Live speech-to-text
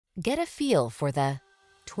Get a feel for the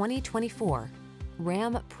 2024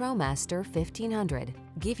 RAM ProMaster 1500.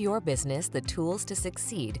 Give your business the tools to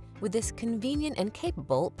succeed with this convenient and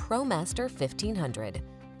capable ProMaster 1500.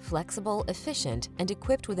 Flexible, efficient, and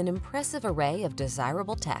equipped with an impressive array of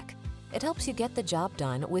desirable tech, it helps you get the job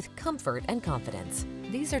done with comfort and confidence.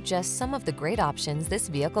 These are just some of the great options this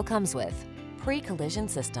vehicle comes with: pre-collision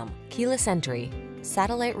system, keyless entry,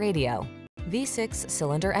 satellite radio, V6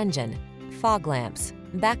 cylinder engine, fog lamps,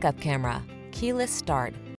 backup camera, keyless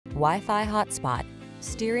start, Wi-Fi hotspot,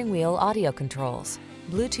 steering wheel audio controls,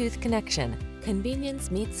 Bluetooth connection.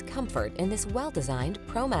 Convenience meets comfort in this well-designed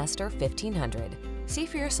ProMaster 1500. See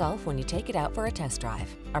for yourself when you take it out for a test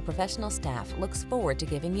drive. Our professional staff looks forward to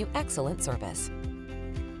giving you excellent service.